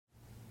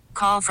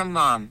Call from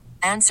mom.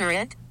 Answer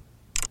it.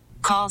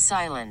 Call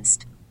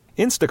silenced.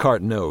 Instacart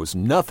knows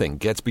nothing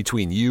gets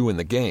between you and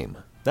the game.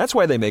 That's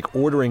why they make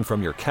ordering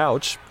from your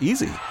couch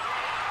easy.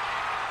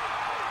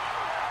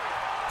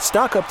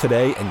 Stock up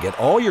today and get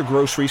all your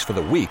groceries for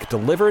the week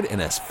delivered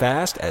in as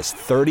fast as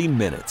 30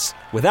 minutes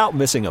without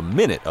missing a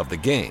minute of the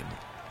game.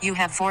 You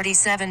have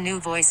 47 new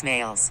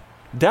voicemails.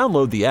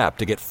 Download the app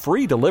to get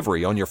free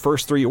delivery on your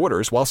first 3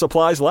 orders while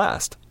supplies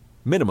last.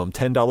 Minimum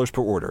 $10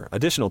 per order.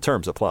 Additional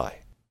terms apply.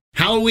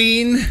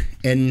 Halloween,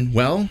 and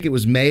well, it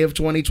was May of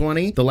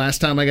 2020. The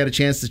last time I got a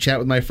chance to chat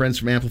with my friends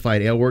from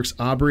Amplified Aleworks,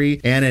 Aubrey,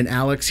 Anna, and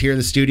Alex here in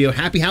the studio.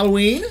 Happy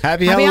Halloween!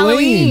 Happy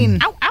Halloween!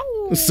 Ow, ow.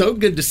 So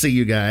good to see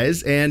you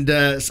guys. And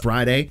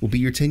Friday will be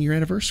your 10-year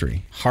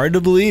anniversary. Hard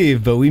to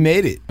believe, but we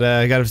made it.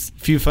 I got a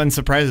few fun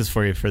surprises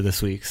for you for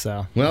this week,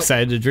 so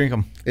excited to drink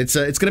them. It's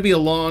going to be a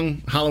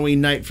long Halloween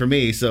night for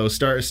me, so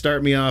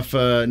start me off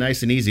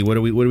nice and easy. What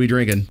are we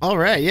drinking? All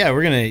right, yeah,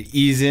 we're going to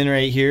ease in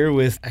right here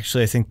with,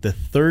 actually, I think the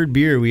third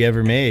beer we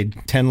ever made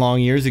 10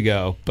 long years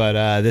ago.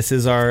 But this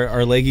is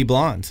our Leggy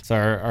Blonde. It's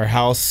our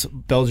house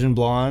Belgian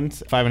blonde,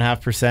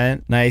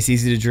 5.5%. Nice,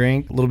 easy to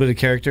drink, a little bit of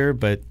character,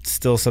 but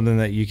still something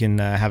that you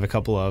can have a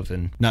couple of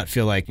and not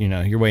feel like,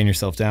 you're weighing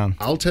yourself down.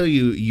 I'll tell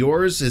you,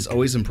 yours has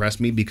always impressed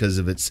me because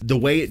of the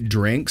way it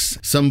drinks.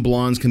 Some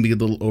blondes can be a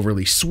little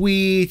overly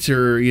sweet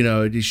or,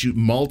 you shoot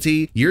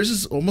malty. Yours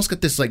has almost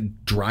got this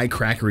like dry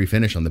crackery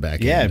finish on the back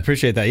end. Yeah, I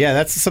appreciate that. Yeah,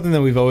 that's something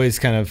that we've always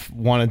kind of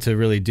wanted to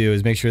really do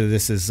is make sure that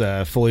this is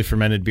a fully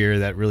fermented beer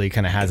that really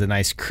kind of has a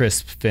nice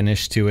crisp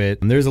finish to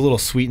it. And there's a little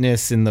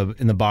sweetness in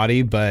the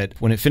body, but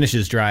when it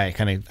finishes dry, it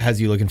kind of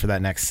has you looking for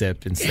that next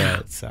sip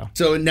instead. Yeah.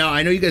 So now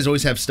I know you guys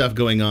always have stuff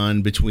going on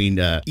between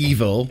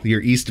Evil,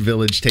 your East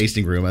Village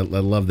tasting room. I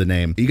love the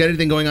name. You got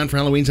anything going on for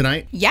Halloween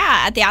tonight?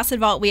 Yeah, at the Acid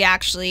Vault, we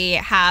actually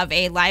have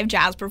a live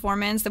jazz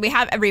performance that we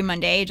have every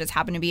Monday. It just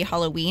happened to be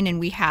Halloween, and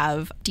we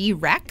have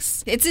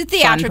D-Rex. It's a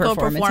theatrical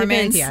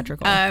performance.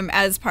 Theatrical.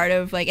 As part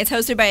of, it's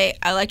hosted by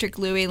Electric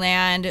Louis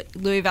Land,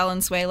 Louis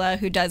Valenzuela,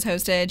 who does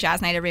host a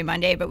jazz night every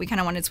Monday, but we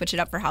kind of wanted to switch it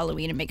up for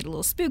Halloween and make it a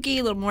little spooky,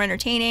 a little more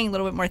entertaining, a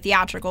little bit more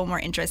theatrical,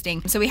 more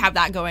interesting. So we have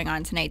that going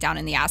on tonight down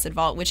in the Acid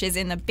Vault, which is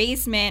in the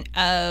basement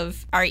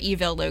of our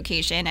Evil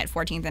location at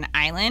 14th and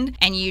Island,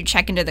 and you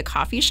check into the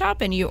coffee shop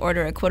and you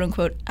order a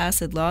quote-unquote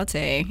acid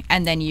latte,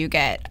 and then you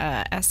get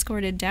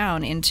escorted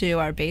down into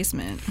our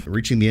basement.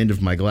 Reaching the end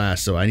of my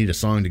glass, so I need a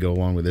song to go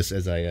along with this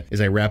as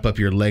I wrap up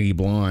your Leggy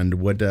Blonde.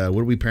 What are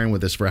we pairing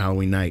with this for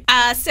Halloween night?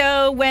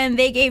 So when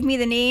they gave me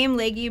the name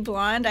Leggy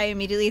Blonde, I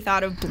immediately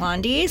thought of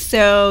Blondie,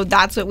 so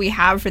that's what we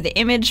have for the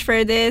image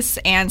for this,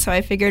 and so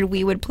I figured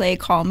we would play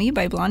Call Me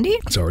by Blondie.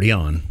 It's already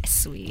on.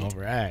 Sweet. All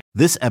right.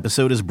 This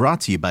episode is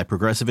brought to you by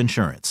Progressive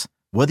Insurance.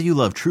 Whether you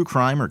love true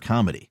crime or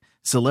comedy,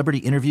 celebrity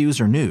interviews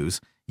or news,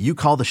 you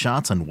call the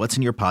shots on what's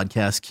in your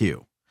podcast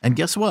queue. And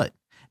guess what?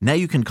 Now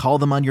you can call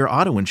them on your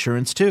auto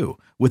insurance too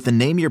with the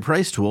Name Your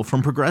Price tool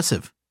from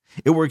Progressive.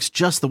 It works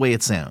just the way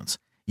it sounds.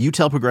 You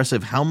tell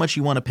Progressive how much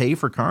you want to pay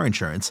for car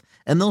insurance,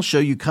 and they'll show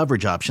you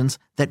coverage options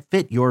that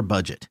fit your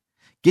budget.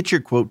 Get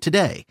your quote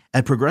today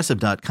at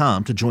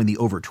Progressive.com to join the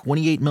over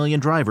 28 million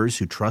drivers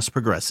who trust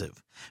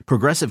Progressive.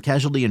 Progressive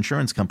Casualty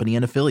Insurance Company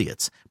and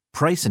Affiliates.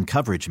 Price and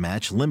coverage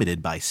match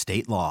limited by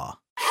state law.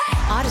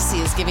 Odyssey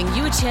is giving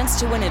you a chance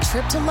to win a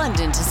trip to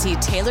London to see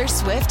Taylor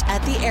Swift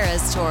at the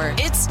Eras Tour.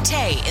 It's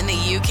Tay in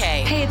the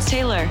UK. Hey, it's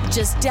Taylor.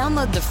 Just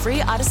download the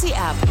free Odyssey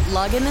app,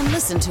 log in and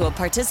listen to a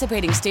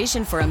participating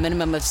station for a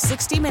minimum of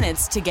 60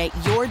 minutes to get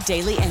your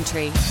daily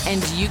entry.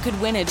 And you could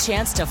win a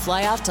chance to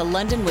fly off to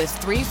London with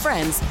 3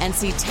 friends and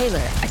see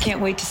Taylor. I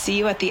can't wait to see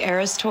you at the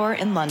Eras Tour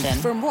in London.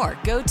 For more,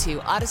 go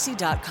to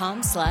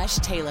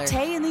odyssey.com/Taylor.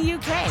 Tay in the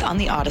UK. On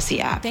the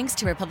Odyssey app. Thanks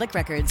to Republic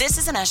Records. This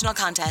is a national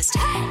contest.